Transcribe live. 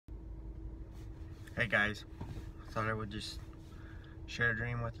Hey guys, thought I would just share a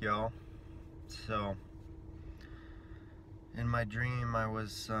dream with y'all. So, in my dream, I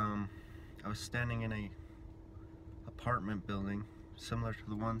was standing in a apartment building similar to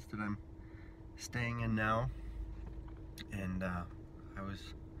the ones that I'm staying in now, and I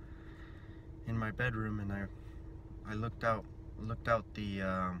was in my bedroom, and I looked out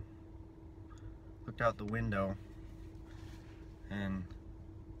the window, and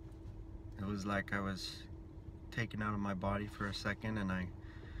it was like I was taken out of my body for a second, and I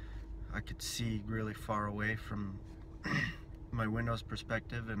could see really far away from my window's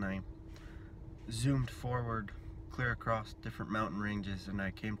perspective, and I zoomed forward clear across different mountain ranges, and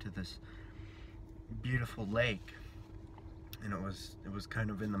I came to this beautiful lake, and it was kind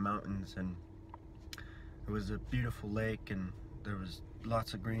of in the mountains, and it was a beautiful lake, and there was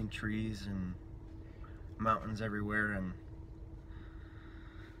lots of green trees and mountains everywhere, and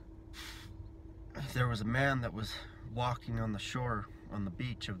there was a man that was walking on the shore, on the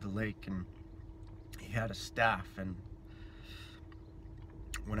beach of the lake, and he had a staff. And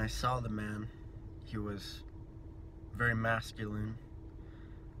when I saw the man, he was very masculine.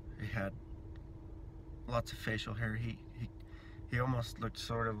 He had lots of facial hair. He almost looked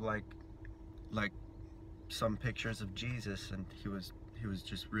sort of like some pictures of Jesus, and he was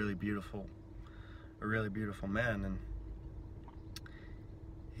just really beautiful, a really beautiful man. And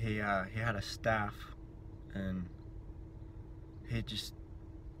he had a staff, and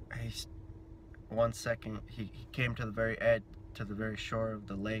one second he came to the very edge, to the very shore of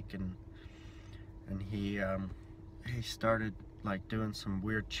the lake, and he started like doing some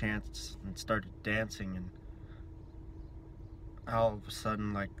weird chants and started dancing, and all of a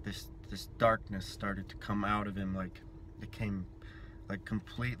sudden, like this darkness started to come out of him. Like it came like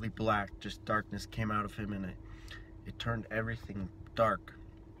completely black, just darkness came out of him, and it turned everything dark.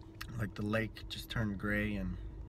 Like the lake just turned gray, and